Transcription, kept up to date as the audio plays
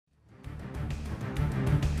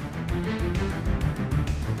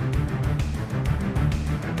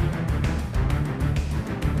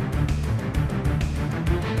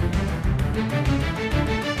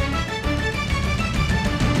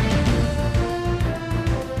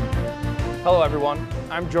Hello everyone,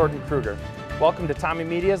 I'm Jordan Kruger. Welcome to Tommy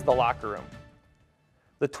Media's The Locker Room.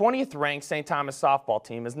 The 20th ranked St. Thomas softball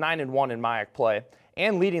team is 9-1 in MIAC play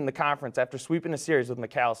and leading the conference after sweeping a series with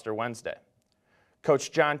McAllister Wednesday.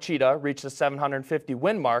 Coach John Tschida reached the 750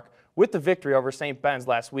 win mark with the victory over St. Ben's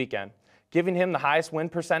last weekend, giving him the highest win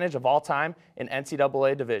percentage of all time in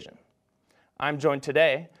NCAA division. I'm joined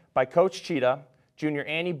today by Coach Tschida, junior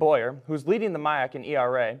Annie Boyer, who's leading the MIAC in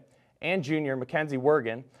ERA, and junior McKenzie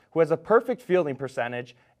Wergin, who has a perfect fielding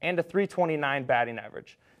percentage and a .329 batting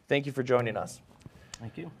average. Thank you for joining us.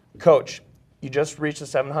 Thank you. Coach, you just reached the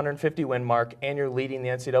 750 win mark and you're leading the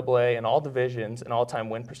NCAA in all divisions and all-time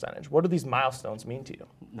win percentage. What do these milestones mean to you?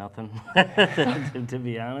 Nothing, to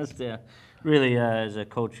be honest. Yeah. Really, as a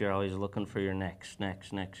coach, you're always looking for your next.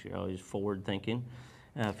 You're always forward thinking.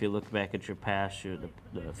 If you look back at your past,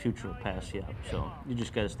 the future will pass you up. So you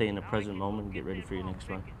just got to stay in the present moment and get ready for your next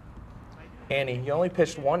one. Annie, you only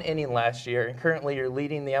pitched one inning last year, and currently you're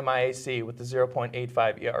leading the MIAC with the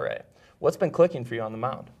 0.85 ERA. What's been clicking for you on the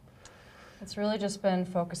mound? It's really just been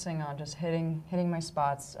focusing on just hitting my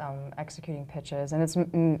spots, executing pitches, and it's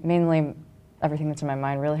mainly everything that's in my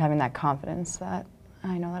mind, really having that confidence that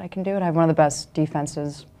I know that I can do it. I have one of the best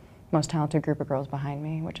defenses, most talented group of girls behind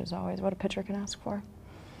me, which is always what a pitcher can ask for.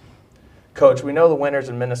 Coach, we know the winters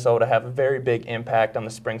in Minnesota have a very big impact on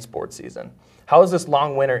the spring sports season. How has this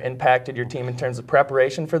long winter impacted your team in terms of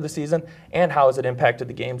preparation for the season, and how has it impacted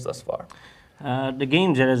the games thus far? The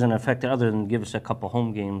games, it hasn't affected other than give us a couple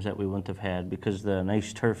home games that we wouldn't have had because the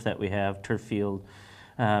nice turf that we have, turf field,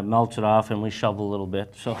 melts it off and we shovel a little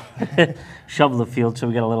bit. So shovel the field so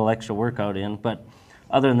we get a little extra workout in. But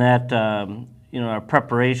other than that, our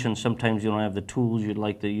preparation, sometimes you don't have the tools you'd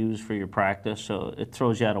like to use for your practice, so it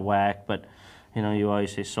throws you out of whack. But you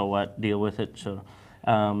always say, so what, deal with it. So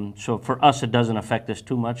for us, it doesn't affect us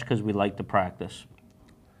too much because we like to practice.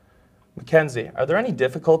 McKenzie, are there any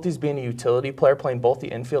difficulties being a utility player playing both the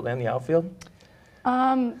infield and the outfield?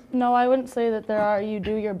 No, I wouldn't say that there are. You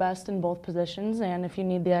do your best in both positions, and if you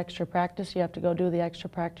need the extra practice, you have to go do the extra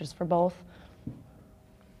practice for both.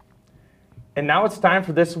 And now it's time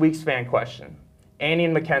for this week's fan question. Annie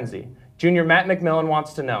and McKenzie, junior Matt McMillan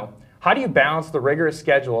wants to know, how do you balance the rigorous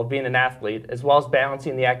schedule of being an athlete as well as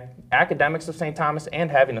balancing the academics of St. Thomas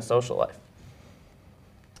and having a social life?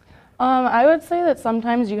 I would say that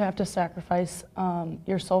sometimes you have to sacrifice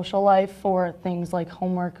your social life for things like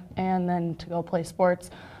homework and then to go play sports.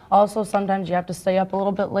 Also, sometimes you have to stay up a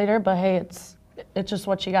little bit later, but hey, it's just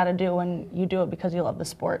what you got to do, and you do it because you love the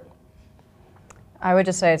sport. I would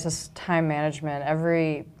just say it's just time management.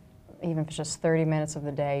 Even if it's just 30 minutes of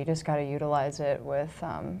the day, you just got to utilize it with,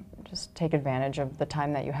 just take advantage of the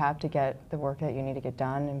time that you have to get the work that you need to get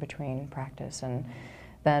done in between practice, and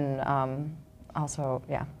then also,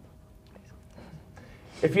 yeah.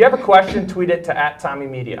 If you have a question, tweet it to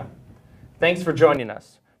 @TommyMedia. Thanks for joining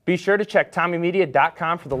us. Be sure to check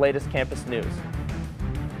TommyMedia.com for the latest campus news.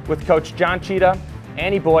 With Coach John Tschida,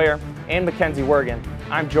 Annie Boyer, and McKenzie Wergin,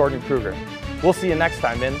 I'm Jordan Kruger. We'll see you next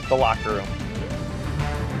time in The Locker Room.